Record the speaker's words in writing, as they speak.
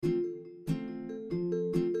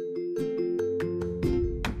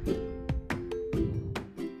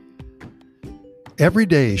Every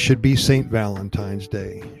day should be St. Valentine's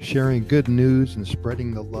Day, sharing good news and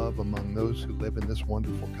spreading the love among those who live in this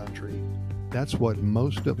wonderful country. That's what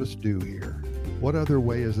most of us do here. What other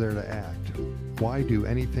way is there to act? Why do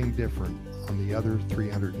anything different on the other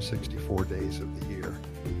 364 days of the year?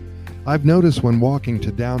 I've noticed when walking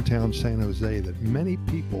to downtown San Jose that many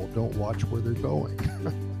people don't watch where they're going.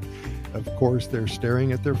 Of course, they're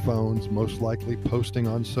staring at their phones, most likely posting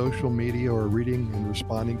on social media or reading and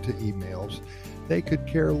responding to emails. They could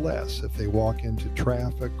care less if they walk into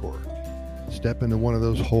traffic or step into one of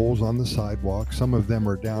those holes on the sidewalk. Some of them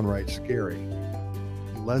are downright scary.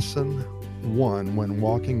 Lesson 1 when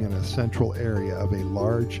walking in a central area of a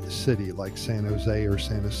large city like San Jose or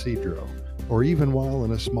San Isidro, or even while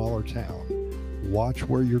in a smaller town, watch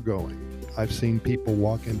where you're going. I've seen people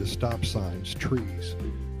walk into stop signs, trees,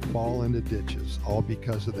 fall into ditches, all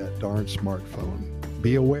because of that darn smartphone.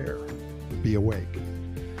 Be aware. Be awake.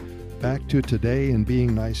 Back to today and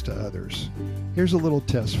being nice to others. Here's a little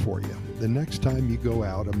test for you. The next time you go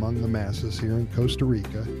out among the masses here in Costa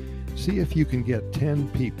Rica, see if you can get 10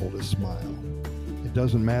 people to smile. It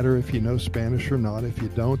doesn't matter if you know Spanish or not. If you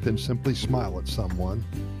don't, then simply smile at someone.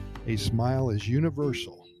 A smile is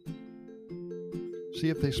universal. See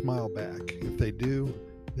if they smile back. If they do,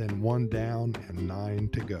 then 1 down and 9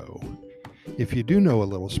 to go. If you do know a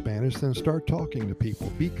little Spanish, then start talking to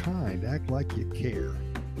people. Be kind. Act like you care.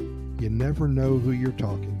 You never know who you're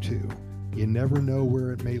talking to. You never know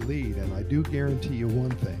where it may lead, and I do guarantee you one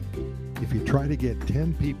thing. If you try to get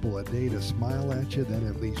 10 people a day to smile at you, then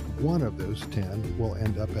at least one of those 10 will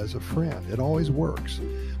end up as a friend. It always works.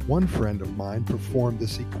 One friend of mine performed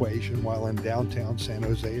this equation while in downtown San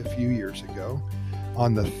Jose a few years ago.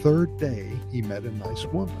 On the 3rd day, he met a nice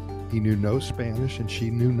woman. He knew no Spanish and she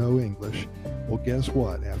knew no English. Well, guess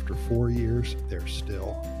what? After 4 years, they're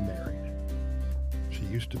still married. She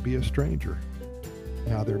used to be a stranger.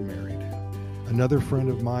 Now they're married. Another friend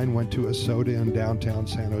of mine went to a soda in downtown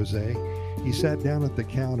San Jose. He sat down at the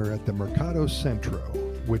counter at the Mercado Centro,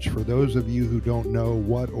 which for those of you who don't know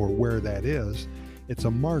what or where that is, it's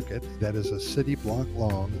a market that is a city block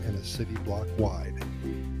long and a city block wide.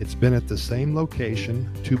 It's been at the same location,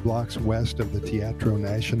 2 blocks west of the Teatro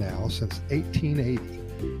Nacional, since 1880.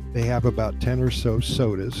 They have about 10 or so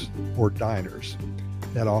sodas, or diners,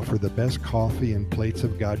 that offer the best coffee and plates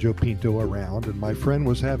of gallo pinto around, and my friend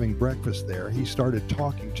was having breakfast there. He started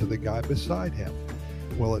talking to the guy beside him.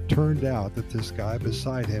 Well, it turned out that this guy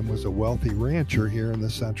beside him was a wealthy rancher here in the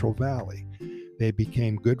Central Valley. They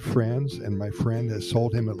became good friends, and my friend has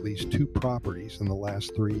sold him at least 2 properties in the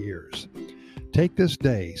last 3 years. Take this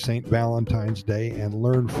day, St. Valentine's Day, and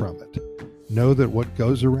learn from it. Know that what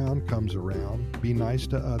goes around comes around. Be nice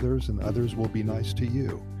to others, and others will be nice to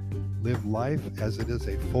you. Live life as it is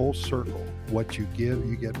a full circle. What you give,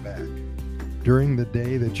 you get back. During the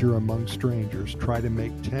day that you're among strangers, try to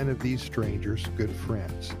make 10 of these strangers good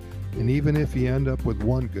friends. And even if you end up with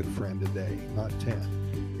 1 good friend a day, not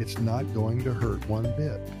 10, it's not going to hurt one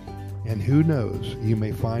bit. And who knows, you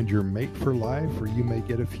may find your mate for life, or you may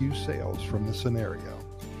get a few sales from the scenario.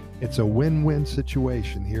 It's a win-win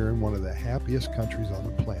situation here in one of the happiest countries on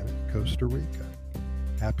the planet, Costa Rica.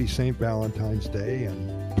 Happy St. Valentine's Day,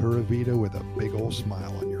 and Pura Vida with a big old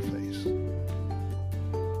smile on your face.